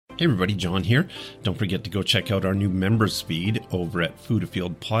Hey everybody, John here. Don't forget to go check out our new members feed over at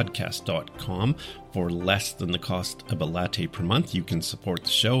foodafieldpodcast.com. For less than the cost of a latte per month, you can support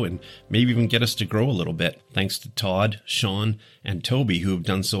the show and maybe even get us to grow a little bit. Thanks to Todd, Sean, and Toby who have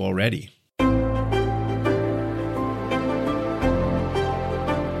done so already.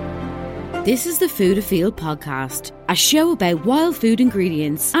 This is the Food Afield podcast, a show about wild food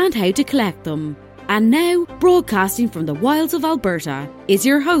ingredients and how to collect them. And now, broadcasting from the wilds of Alberta, is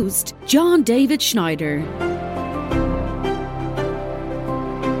your host, John David Schneider.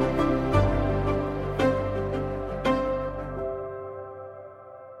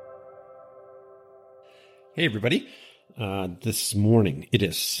 Hey everybody, this morning, it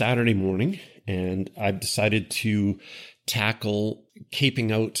is Saturday morning, and I've decided to tackle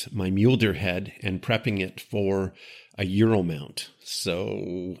caping out my mule deer head and prepping it for a Euro mount.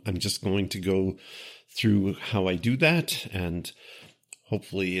 So I'm just going to go through how I do that, and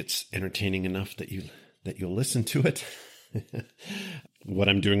hopefully it's entertaining enough that you'll listen to it. What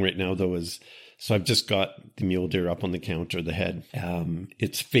I'm doing right now though is, so I've just got the mule deer up on the counter, the head.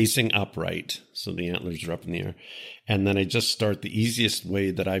 It's facing upright, so the antlers are up in the air. And then I just start the easiest way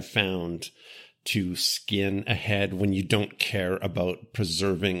that I've found to skin a head when you don't care about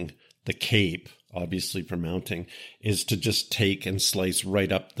preserving the cape, obviously for mounting, is to just take and slice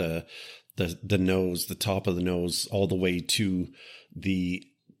right up the nose, the top of the nose, all the way to the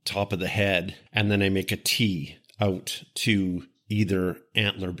top of the head. And then I make a T out to either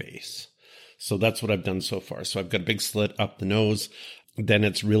antler base. So that's what I've done so far. So I've got a big slit up the nose. Then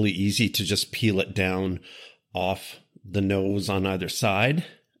it's really easy to just peel it down off the nose on either side.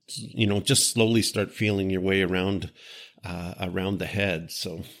 You know, just slowly start feeling your way around the head.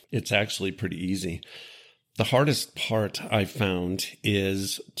 So it's actually pretty easy. The hardest part I found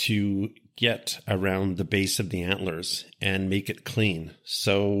is to get around the base of the antlers and make it clean.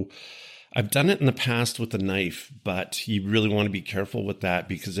 So I've done it in the past with a knife, but you really want to be careful with that,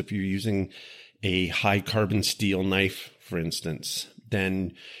 because if you're using a high carbon steel knife, for instance,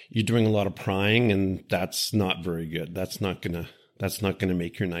 then you're doing a lot of prying, and that's not very good. That's not gonna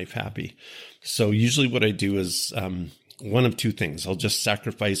make your knife happy. So usually what I do is one of two things. I'll just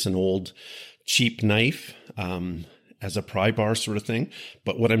sacrifice an old cheap knife as a pry bar sort of thing.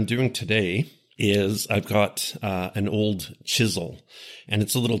 But what I'm doing today is I've got an old chisel, and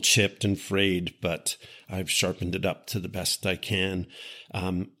it's a little chipped and frayed, but I've sharpened it up to the best I can.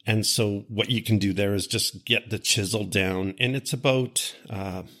 And so what you can do there is just get the chisel down, and it's about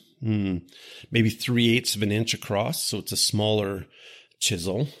maybe 3/8 of an inch across. So it's a smaller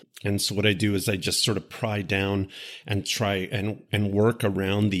chisel. And so what I do is I just sort of pry down and try and work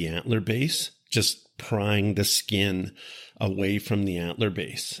around the antler base, just prying the skin away from the antler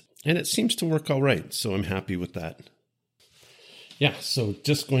base. And it seems to work all right. So I'm happy with that. Yeah, so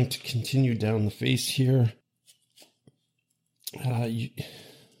just going to continue down the face here. The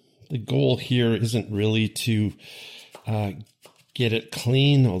goal here isn't really to get it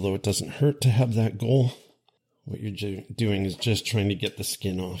clean, although it doesn't hurt to have that goal. What you're doing is just trying to get the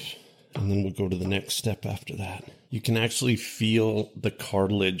skin off, and then we'll go to the next step after that. You can actually feel the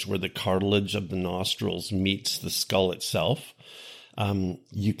cartilage, where the cartilage of the nostrils meets the skull itself.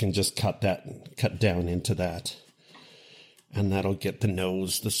 You can just cut down into that, and that'll get the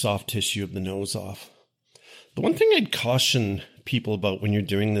nose, the soft tissue of the nose off. The one thing I'd caution people about when you're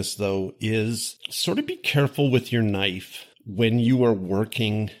doing this, though, is sort of be careful with your knife when you are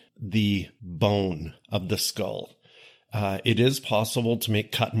working the bone of the skull. It is possible to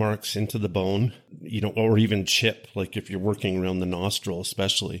make cut marks into the bone, or even chip, like if you're working around the nostril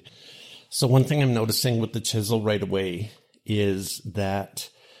especially. So one thing I'm noticing with the chisel right away is that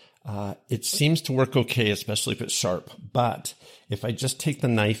it seems to work okay, especially if it's sharp. But if I just take the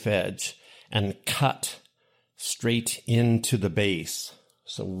knife edge and cut straight into the base,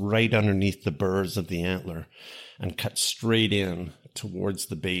 so right underneath the burrs of the antler, and cut straight in towards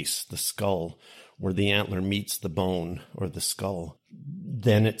the base, the skull, where the antler meets the bone or the skull,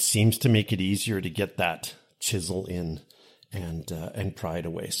 then it seems to make it easier to get that chisel in and pry it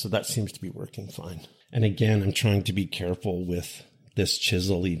away. So that seems to be working fine. And again, I'm trying to be careful with this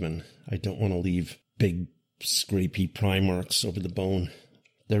chisel even. I don't want to leave big scrapey pry marks over the bone.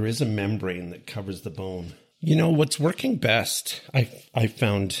 There is a membrane that covers the bone. You know, what's working best, I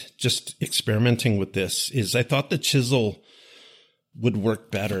found just experimenting with this, is I thought the chisel would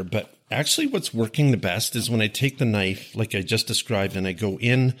work better, but actually what's working the best is when I take the knife, like I just described, and I go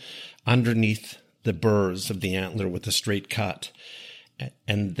in underneath the burrs of the antler with a straight cut.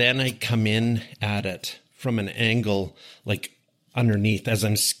 And then I come in at it from an angle like underneath as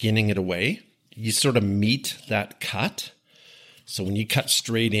I'm skinning it away. You sort of meet that cut. So when you cut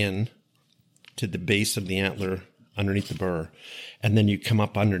straight in to the base of the antler underneath the burr, and then you come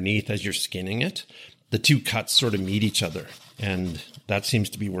up underneath as you're skinning it, the two cuts sort of meet each other, and that seems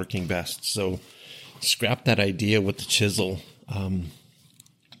to be working best. So scrap that idea with the chisel.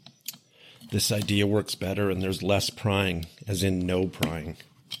 This idea works better, and there's less prying, as in no prying.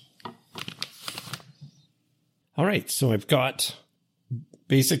 All right, so I've got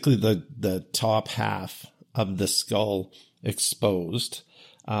basically the top half of the skull exposed.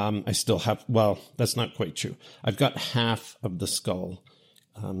 I still have, well, that's not quite true. I've got half of the skull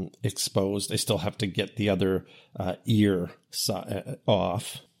exposed. I still have to get the other ear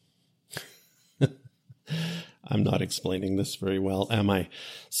off. I'm not explaining this very well, am I?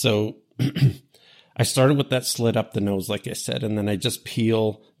 So I started with that slit up the nose, like I said, and then I just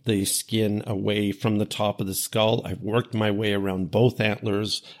peel the skin away from the top of the skull. I've worked my way around both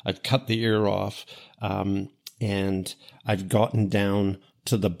antlers. I've cut the ear off, and I've gotten down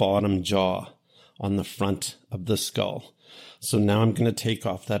to the bottom jaw on the front of the skull. So now I'm going to take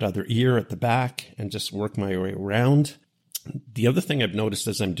off that other ear at the back and just work my way around. The other thing I've noticed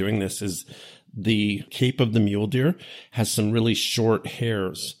as I'm doing this is the cape of the mule deer has some really short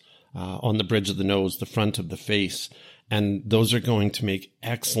hairs on the bridge of the nose, the front of the face. And those are going to make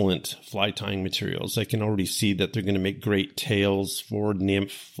excellent fly tying materials. I can already see that they're going to make great tails for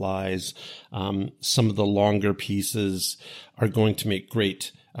nymph flies. Some of the longer pieces are going to make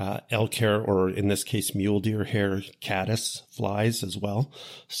great elk hair, or in this case, mule deer hair caddis flies as well.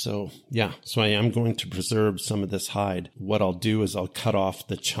 So yeah, so I am going to preserve some of this hide. What I'll do is I'll cut off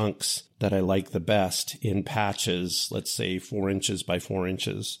the chunks that I like the best in patches, let's say 4 inches by 4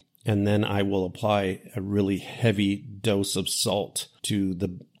 inches. And then I will apply a really heavy dose of salt to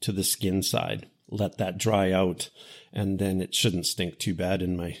the skin side. Let that dry out, and then it shouldn't stink too bad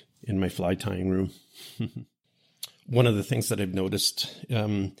in my fly tying room. One of the things that I've noticed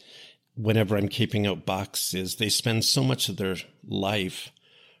whenever I'm caping out bucks is they spend so much of their life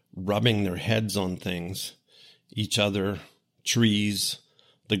rubbing their heads on things, each other, trees,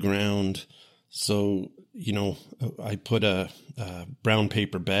 the ground. So, you know, I put a brown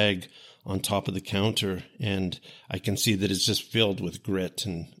paper bag on top of the counter, and I can see that it's just filled with grit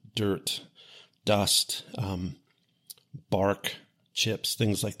and dirt, dust, bark, chips,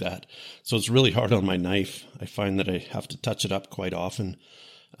 things like that. So it's really hard on my knife. I find that I have to touch it up quite often.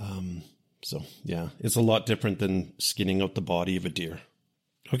 So yeah, it's a lot different than skinning out the body of a deer.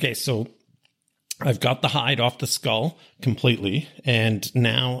 Okay, so I've got the hide off the skull completely, and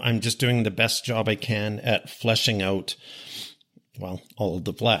now I'm just doing the best job I can at fleshing out, well, all of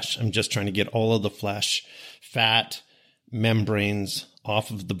the flesh. I'm just trying to get all of the flesh, fat, membranes off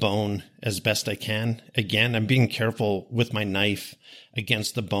of the bone as best I can. Again, I'm being careful with my knife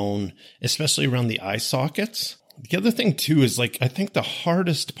against the bone, especially around the eye sockets. The other thing too is, like, I think the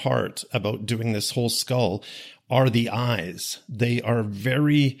hardest part about doing this whole skull are the eyes. They are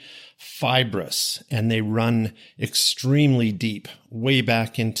very fibrous, and they run extremely deep, way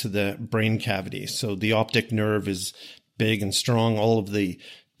back into the brain cavity. So the optic nerve is big and strong. All of the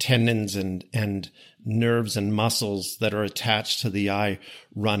tendons and nerves and muscles that are attached to the eye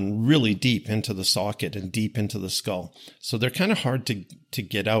run really deep into the socket and deep into the skull. So they're kind of hard to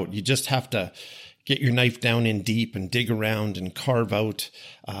get out. You just have to get your knife down in deep and dig around and carve out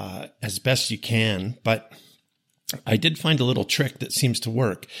as best you can. But I did find a little trick that seems to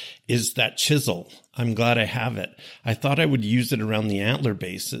work, is that chisel. I'm glad I have it. I thought I would use it around the antler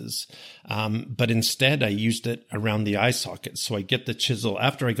bases, but instead I used it around the eye socket. So I get the chisel.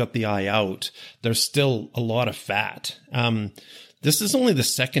 After I got the eye out, there's still a lot of fat. This is only the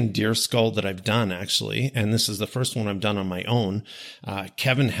second deer skull that I've done, actually, and this is the first one I've done on my own.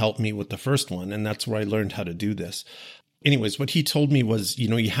 Kevin helped me with the first one, and that's where I learned how to do this. Anyways, what he told me was,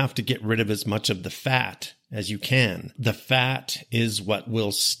 you have to get rid of as much of the fat as you can. The fat is what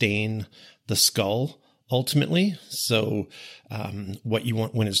will stain the skull ultimately. So, what you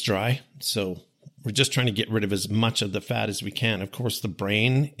want when it's dry. So we're just trying to get rid of as much of the fat as we can. Of course, the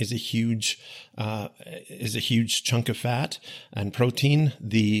brain is a huge chunk of fat and protein.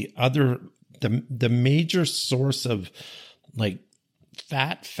 The major source of like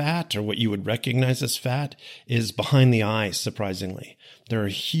fat, or what you would recognize as fat, is behind the eye, surprisingly. There are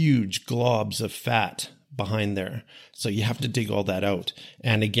huge globs of fat behind there. So you have to dig all that out.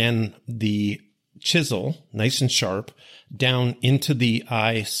 And again, the chisel, nice and sharp, down into the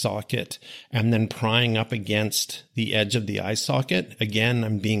eye socket, and then prying up against the edge of the eye socket. Again,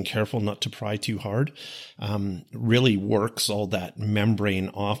 I'm being careful not to pry too hard. Really works all that membrane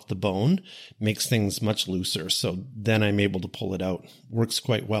off the bone, makes things much looser. So then I'm able to pull it out. Works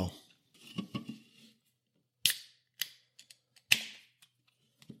quite well.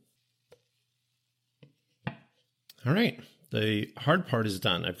 All right. The hard part is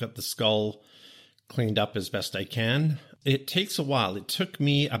done. I've got the skull cleaned up as best I can. It takes a while. It took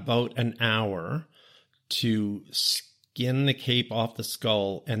me about an hour to skin the cape off the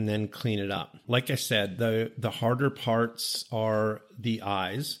skull and then clean it up. Like I said, the harder parts are the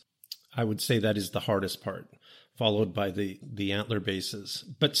eyes. I would say that is the hardest part, followed by the antler bases.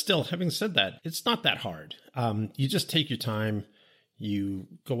 But still, having said that, it's not that hard. You just take your time, you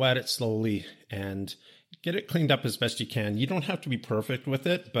go at it slowly, and get it cleaned up as best you can. You don't have to be perfect with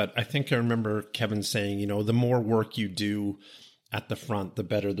it, but I think I remember Kevin saying, the more work you do at the front, the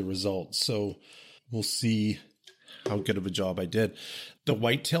better the results. So we'll see how good of a job I did. The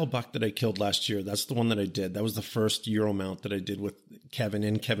whitetail buck that I killed last year, that's the one that I did. That was the first Euro mount that I did with Kevin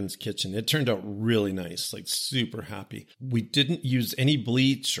in Kevin's kitchen. It turned out really nice, like super happy. We didn't use any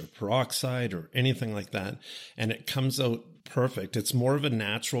bleach or peroxide or anything like that, and it comes out perfect. It's more of a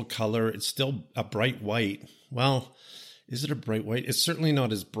natural color. It's still a bright white. Well, is it a bright white? It's certainly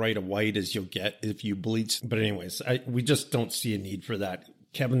not as bright a white as you'll get if you bleach. But anyways, we just don't see a need for that.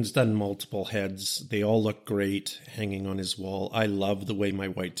 Kevin's done multiple heads. They all look great hanging on his wall. I love the way my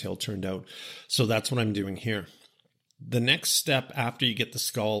whitetail turned out. So that's what I'm doing here. The next step after you get the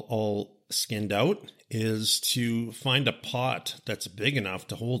skull all skinned out is to find a pot that's big enough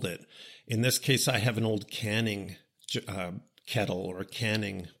to hold it. In this case, I have an old canning kettle or a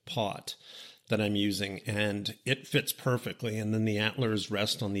canning pot that I'm using, and it fits perfectly. And then the antlers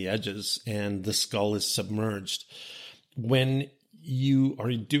rest on the edges and the skull is submerged. When you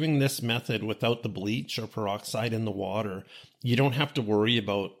are doing this method without the bleach or peroxide in the water, you don't have to worry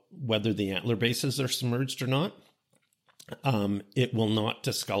about whether the antler bases are submerged or not. It will not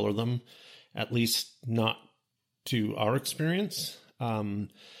discolor them, at least not to our experience.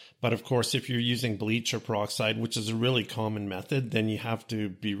 But of course, if you're using bleach or peroxide, which is a really common method, then you have to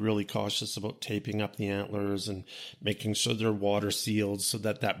be really cautious about taping up the antlers and making sure they're water sealed so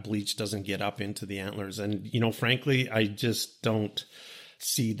that that bleach doesn't get up into the antlers. And, frankly, I just don't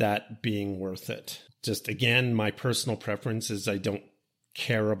see that being worth it. Just, again, my personal preference is I don't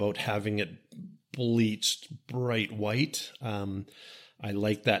care about having it bleached bright white. I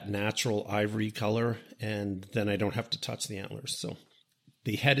like that natural ivory color, and then I don't have to touch the antlers. So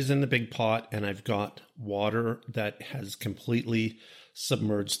the head is in the big pot, and I've got water that has completely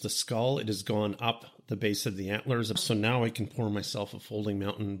submerged the skull. It has gone up the base of the antlers. So now I can pour myself a Folding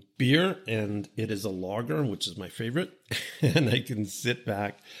Mountain beer, and it is a lager, which is my favorite. And I can sit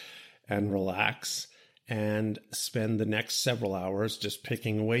back and relax and spend the next several hours just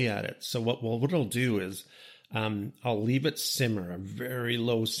picking away at it. So what I'll do is I'll leave it simmer, a very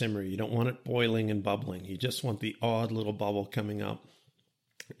low simmer. You don't want it boiling and bubbling. You just want the odd little bubble coming up.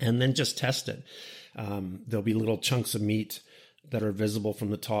 And then just test it. There'll be little chunks of meat that are visible from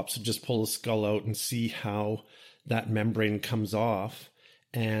the top. So just pull the skull out and see how that membrane comes off.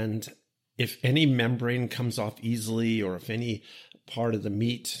 And if any membrane comes off easily, or if any part of the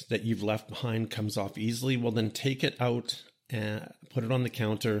meat that you've left behind comes off easily, well, then take it out and put it on the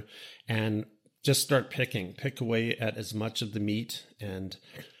counter and just start picking. Pick away at as much of the meat and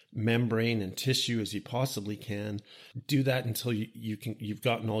membrane and tissue as you possibly can. Do that until you've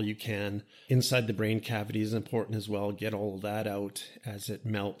gotten all you can. Inside the brain cavity is important as well. Get all of that out as it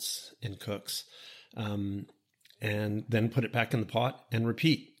melts and cooks. And then put it back in the pot and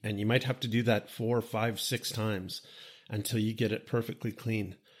repeat. And you might have to do that 4, 5, 6 times until you get it perfectly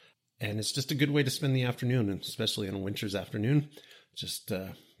clean. And it's just a good way to spend the afternoon, and especially on a winter's afternoon. Just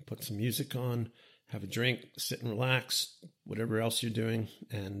put some music on, have a drink, sit and relax, whatever else you're doing.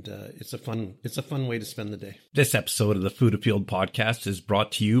 And it's a fun way to spend the day. This episode of the Food Afield podcast is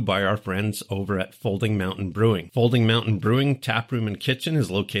brought to you by our friends over at Folding Mountain Brewing. Folding Mountain Brewing Taproom and Kitchen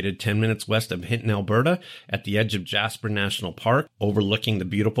is located 10 minutes west of Hinton, Alberta, at the edge of Jasper National Park, overlooking the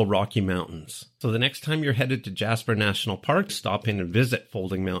beautiful Rocky Mountains. So the next time you're headed to Jasper National Park, stop in and visit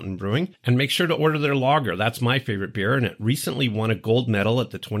Folding Mountain Brewing, and make sure to order their lager. That's my favorite beer, and it recently won a gold medal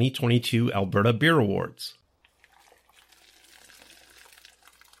at the 2022 Alberta Beer Awards.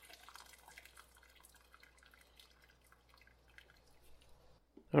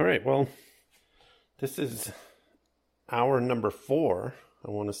 All right, well, this is hour number 4,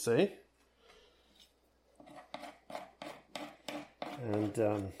 I want to say.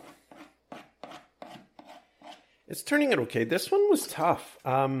 And it's turning out okay. This one was tough.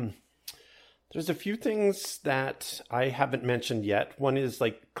 There's a few things that I haven't mentioned yet. One is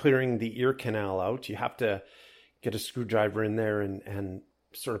like clearing the ear canal out. You have to get a screwdriver in there and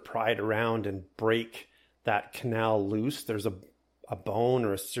sort of pry it around and break that canal loose. There's a bone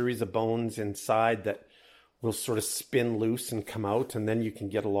or a series of bones inside that will sort of spin loose and come out, and then you can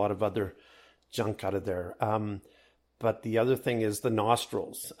get a lot of other junk out of there. But the other thing is the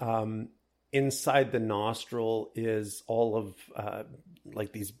nostrils. Inside the nostril is all of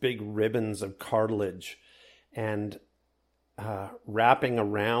like these big ribbons of cartilage, and wrapping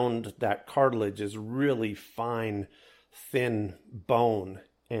around that cartilage is really fine, thin bone.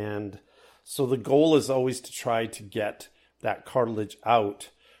 And so the goal is always to try to get that cartilage out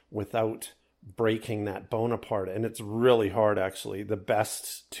without breaking that bone apart. And it's really hard, actually. The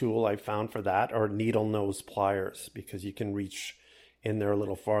best tool I found for that are needle nose pliers, because you can reach in there a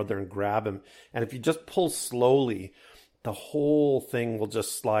little farther and grab them. And if you just pull slowly, the whole thing will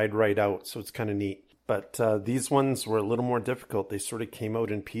just slide right out. So it's kind of neat. But these ones were a little more difficult. They sort of came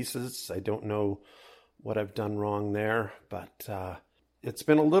out in pieces. I don't know what I've done wrong there, but it's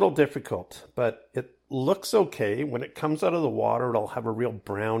been a little difficult. But it looks okay. When it comes out of the water, it'll have a real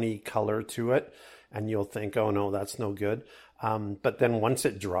browny color to it. And you'll think, oh no, that's no good. But then once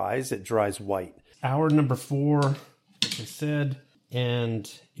it dries white. Hour number 4, like I said, and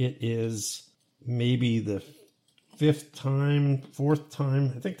it is maybe the 4th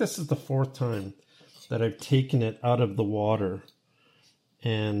time. I think this is the 4th time that I've taken it out of the water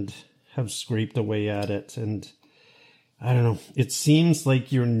and have scraped away at it. And I don't know, it seems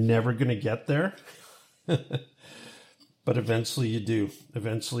like you're never going to get there, but eventually you do.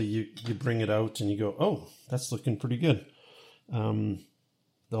 Eventually you bring it out and you go, oh, that's looking pretty good. There'll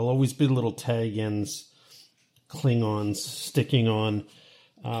always be little tag ends, cling-ons, sticking on,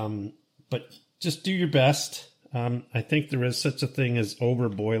 but just do your best. I think there is such a thing as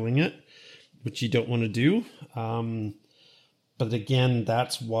overboiling it, which you don't want to do. But again,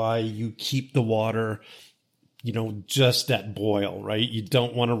 that's why you keep the water, just at boil, right? You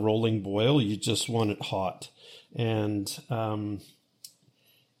don't want a rolling boil. You just want it hot. And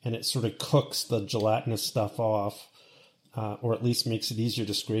it sort of cooks the gelatinous stuff off, or at least makes it easier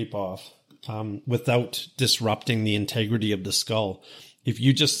to scrape off, without disrupting the integrity of the skull. If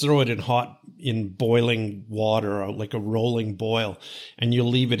you just throw it in boiling water, or like a rolling boil, and you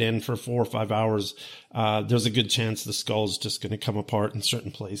leave it in for 4 or 5 hours, there's a good chance the skull is just going to come apart in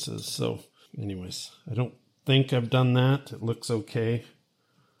certain places. So anyways, I don't think I've done that. It looks okay.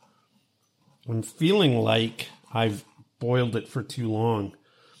 I'm feeling like I've boiled it for too long,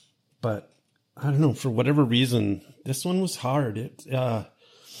 but I don't know, for whatever reason, this one was hard. It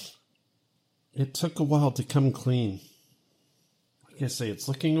took a while to come clean. Like I say, it's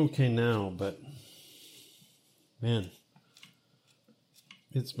looking okay now, but man,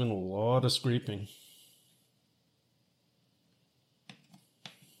 it's been a lot of scraping.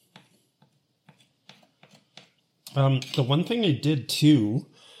 The one thing I did too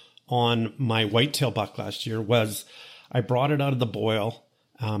on my whitetail buck last year was I brought it out of the boil,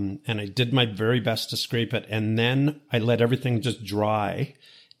 and I did my very best to scrape it, and then I let everything just dry,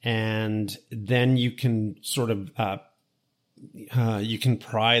 and then you can sort of you can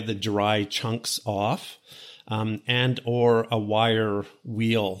pry the dry chunks off, and or a wire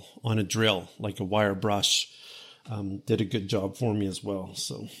wheel on a drill, like a wire brush, did a good job for me as well.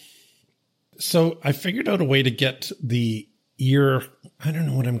 So I figured out a way to get the ear, I don't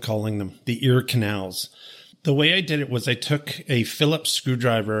know what I'm calling them, the ear canals. The way I did it was I took a Phillips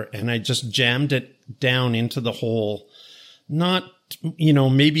screwdriver and I just jammed it down into the hole, not,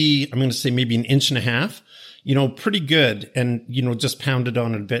 maybe, I'm going to say maybe 1.5 inches, pretty good. And, just pounded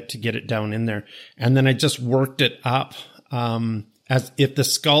on it a bit to get it down in there. And then I just worked it up, as if the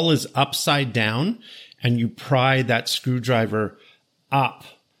skull is upside down and you pry that screwdriver up,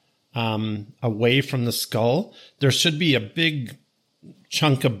 away from the skull, there should be a big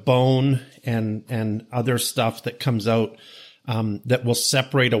chunk of bone and other stuff that comes out, that will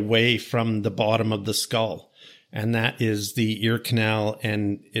separate away from the bottom of the skull. And that is the ear canal.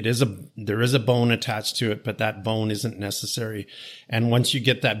 And there is a bone attached to it, but that bone isn't necessary. And once you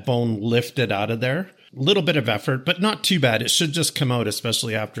get that bone lifted out of there, a little bit of effort, but not too bad. It should just come out,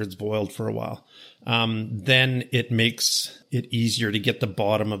 especially after it's boiled for a while. Then it makes it easier to get the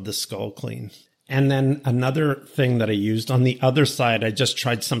bottom of the skull clean. And then another thing that I used on the other side, I just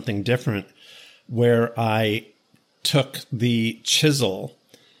tried something different where I took the chisel,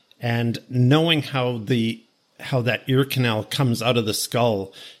 and knowing how that ear canal comes out of the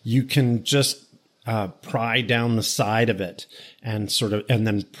skull, you can just pry down the side of it and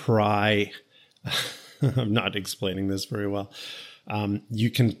then pry. I'm not explaining this very well. You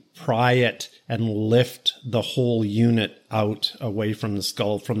can pry it and lift the whole unit out away from the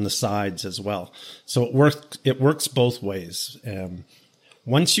skull from the sides as well. So it works both ways.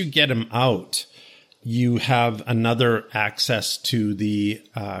 Once you get them out, you have another access to the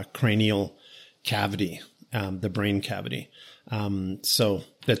cranial cavity, the brain cavity. So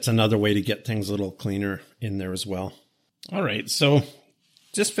that's another way to get things a little cleaner in there as well. All right, so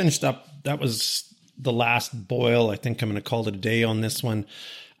just finished up. That was the last boil. I think I'm going to call it a day on this one.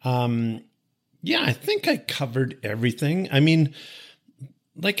 Yeah, I think I covered everything. I mean,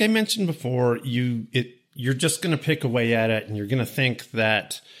 like I mentioned before, you're just going to pick away at it, and you're going to think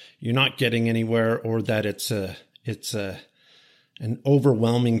that you're not getting anywhere, or that it's an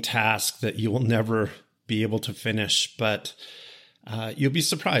overwhelming task that you will never be able to finish. But you'll be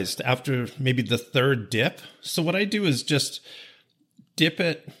surprised after maybe the third dip. So what I do is just dip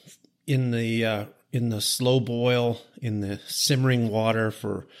it in the slow boil, in the simmering water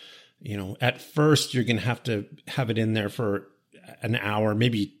for, at first you're going to have it in there for an hour,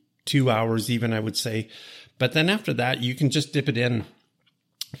 maybe 2 hours even, I would say. But then after that, you can just dip it in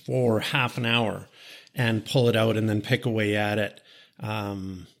for half an hour and pull it out and then pick away at it.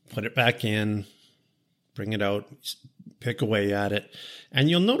 Put it back in, bring it out, pick away at it. And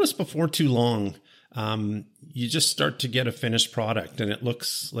you'll notice before too long, you just start to get a finished product and it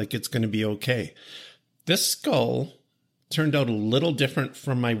looks like it's going to be okay. This skull turned out a little different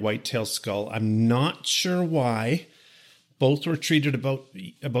from my whitetail skull. I'm not sure why. Both were treated about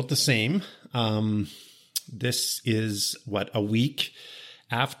the same. This is a week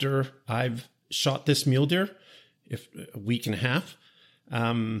after I've shot this mule deer, if a week and a half.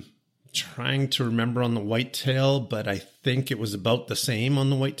 Trying to remember on the whitetail, but I think it was about the same on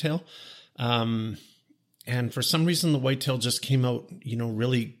the whitetail. And for some reason, the whitetail just came out,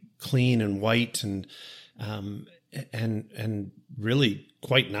 really clean and white and really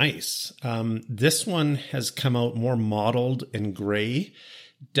quite nice. This one has come out more mottled and gray,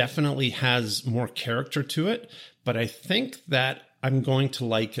 definitely has more character to it, but I think that I'm going to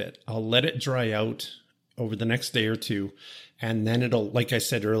like it. I'll let it dry out over the next day or two, and then it'll, like I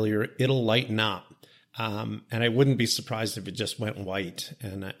said earlier, it'll lighten up. And I wouldn't be surprised if it just went white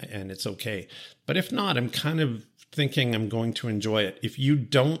and it's okay. But if not, I'm kind of thinking I'm going to enjoy it. If you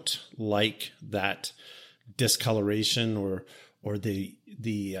don't like that discoloration or the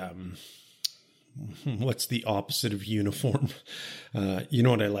what's the opposite of uniform? You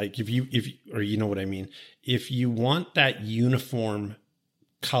know what I like. If you know what I mean. If you want that uniform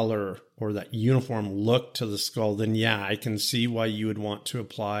color or that uniform look to the skull, then yeah, I can see why you would want to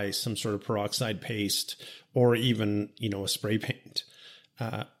apply some sort of peroxide paste or even, a spray paint,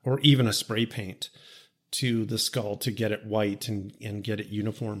 or even a spray paint to the skull to get it white and get it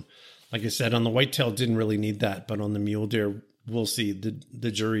uniform. Like I said, on the whitetail, didn't really need that, but on the mule deer, we'll see.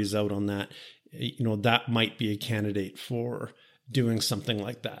 The jury's out on that. That might be a candidate for doing something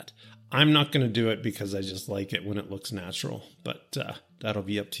like that. I'm not going to do it because I just like it when it looks natural, but that'll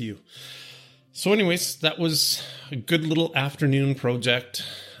be up to you. So anyways, that was a good little afternoon project.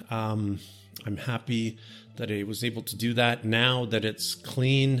 I'm happy that I was able to do that. Now that it's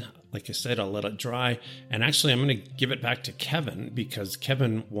clean, like I said, I'll let it dry. And actually, I'm going to give it back to Kevin because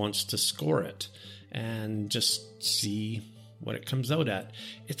Kevin wants to score it and just see what it comes out at.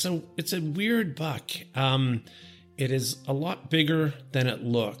 It's a weird buck. It is a lot bigger than it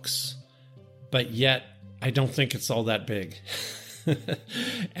looks, but yet I don't think it's all that big.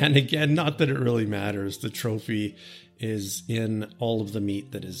 And again, not that it really matters. The trophy is in all of the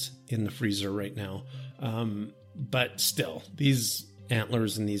meat that is in the freezer right now. But still, these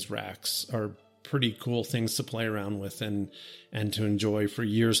antlers and these racks are pretty cool things to play around with and to enjoy for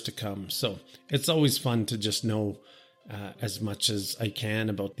years to come. So it's always fun to just know as much as I can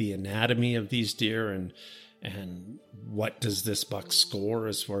about the anatomy of these deer and what does this buck score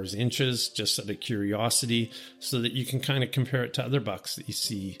as far as inches, just out of curiosity, so that you can kind of compare it to other bucks that you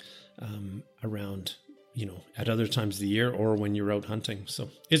see around, at other times of the year or when you're out hunting. So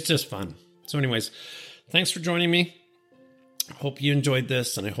it's just fun. So anyways, thanks for joining me. Hope you enjoyed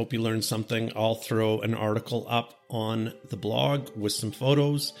this and I hope you learned something. I'll throw an article up on the blog with some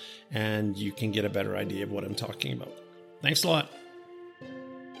photos and you can get a better idea of what I'm talking about. Thanks a lot.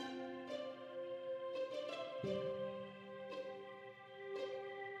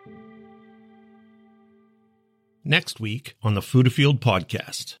 Next week on the Food Field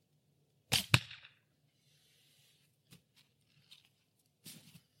podcast.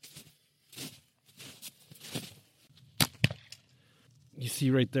 You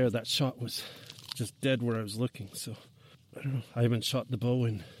see right there, that shot was just dead where I was looking. So, I don't know. I haven't shot the bow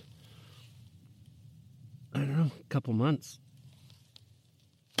in, a couple months.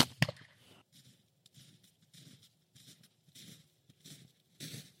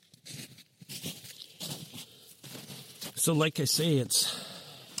 So like I say, it's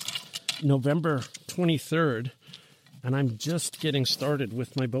November 23rd, and I'm just getting started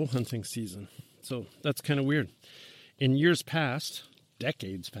with my bow hunting season. So that's kind of weird. In years past,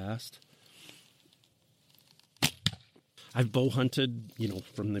 decades past, I've bow hunted,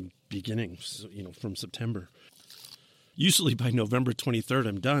 from the beginning, from September. Usually by November 23rd,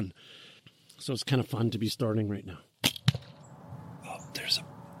 I'm done. So it's kind of fun to be starting right now. Oh,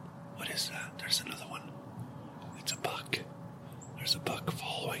 what is that? There's another one. It's a buck. There's a buck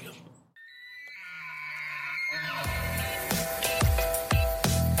following him.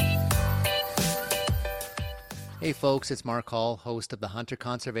 Hey folks, it's Mark Hall, host of the Hunter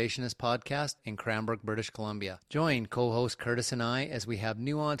Conservationist podcast in Cranbrook, British Columbia. Join co-host Curtis and I as we have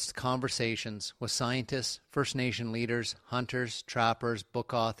nuanced conversations with scientists, First Nation leaders, hunters, trappers,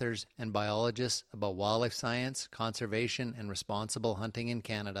 book authors, and biologists about wildlife science, conservation, and responsible hunting in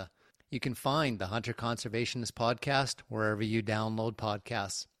Canada. You can find the Hunter Conservationist podcast wherever you download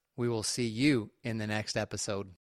podcasts. We will see you in the next episode.